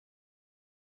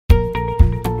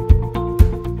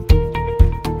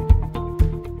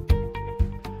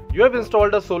You have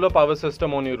installed a solar power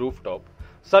system on your rooftop.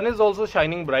 Sun is also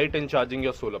shining bright and charging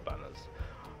your solar panels.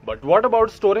 But what about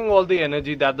storing all the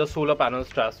energy that the solar panels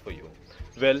traps for you?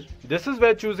 Well, this is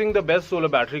where choosing the best solar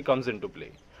battery comes into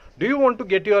play. Do you want to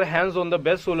get your hands on the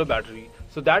best solar battery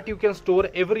so that you can store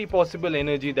every possible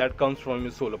energy that comes from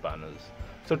your solar panels?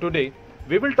 So today,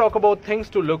 we will talk about things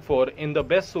to look for in the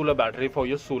best solar battery for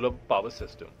your solar power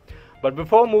system. But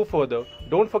before we move further,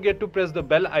 don't forget to press the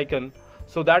bell icon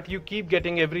so that you keep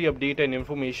getting every update and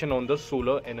information on the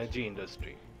solar energy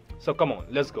industry. So come on,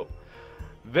 let's go.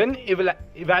 When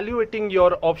evaluating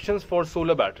your options for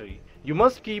solar battery, you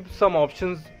must keep some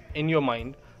options in your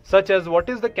mind, such as what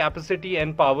is the capacity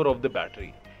and power of the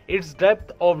battery, its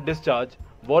depth of discharge,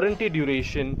 warranty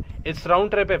duration, its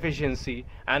round trip efficiency,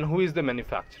 and who is the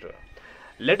manufacturer.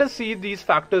 Let us see these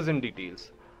factors in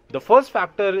details. The first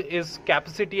factor is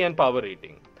capacity and power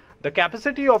rating. The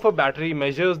capacity of a battery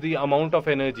measures the amount of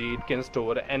energy it can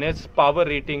store, and its power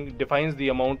rating defines the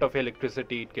amount of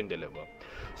electricity it can deliver.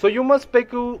 So you must pick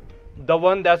the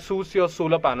one that suits your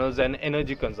solar panels and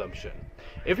energy consumption.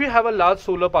 If you have a large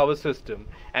solar power system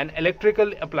and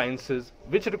electrical appliances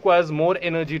which requires more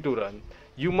energy to run,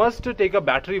 you must take a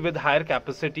battery with higher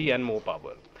capacity and more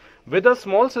power. With a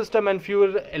small system and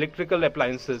fewer electrical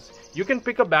appliances, you can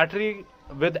pick a battery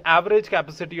with average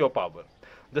capacity or power.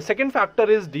 The second factor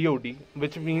is DOD,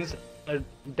 which means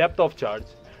depth of charge.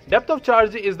 Depth of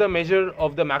charge is the measure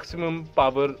of the maximum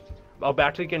power a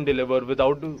battery can deliver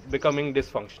without becoming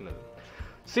dysfunctional.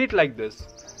 See it like this: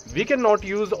 we cannot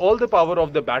use all the power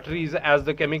of the batteries as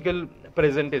the chemical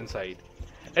present inside.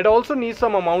 It also needs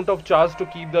some amount of charge to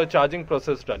keep the charging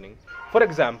process running. For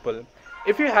example,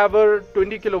 if you have a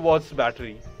 20 kilowatts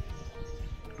battery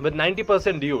with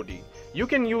 90% DOD, you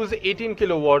can use 18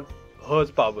 kilowatt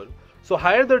Hz power. So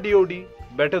higher the DOD,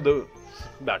 better the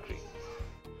battery.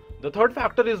 The third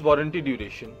factor is warranty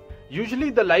duration.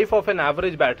 Usually the life of an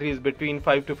average battery is between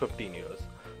 5 to 15 years.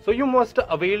 So you must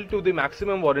avail to the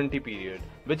maximum warranty period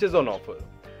which is on offer.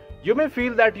 You may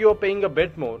feel that you are paying a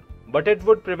bit more, but it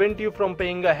would prevent you from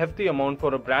paying a hefty amount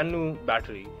for a brand new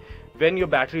battery when your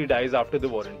battery dies after the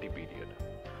warranty period.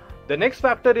 The next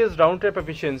factor is round trip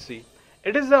efficiency.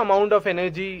 It is the amount of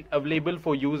energy available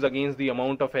for use against the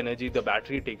amount of energy the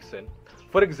battery takes in.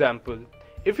 For example,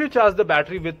 if you charge the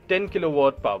battery with 10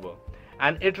 kilowatt power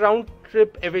and its round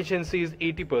trip efficiency is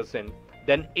 80%,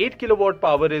 then 8 kilowatt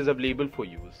power is available for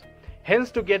use.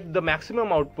 Hence, to get the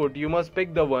maximum output, you must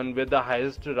pick the one with the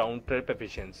highest round trip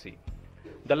efficiency.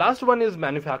 The last one is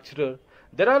manufacturer.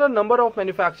 There are a number of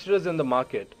manufacturers in the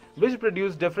market which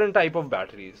produce different type of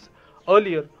batteries.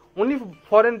 Earlier, only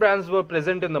foreign brands were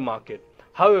present in the market.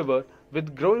 However,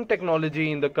 with growing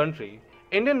technology in the country,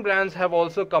 Indian brands have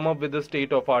also come up with the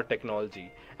state-of-art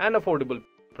technology and affordable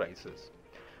prices.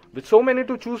 With so many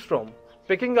to choose from,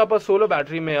 picking up a solar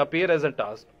battery may appear as a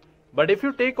task, but if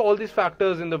you take all these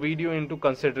factors in the video into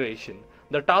consideration,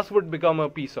 the task would become a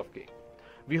piece of cake.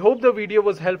 We hope the video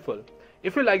was helpful.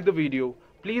 If you like the video,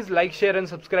 please like, share and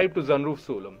subscribe to Sunroof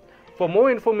Solar. For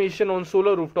more information on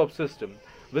solar rooftop system,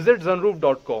 visit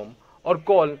sunroof.com or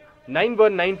call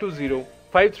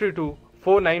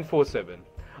 91920-532-4947.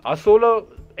 Our solar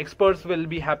experts will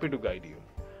be happy to guide you.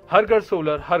 Har Ghar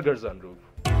Solar, Har Ghar Sunroof.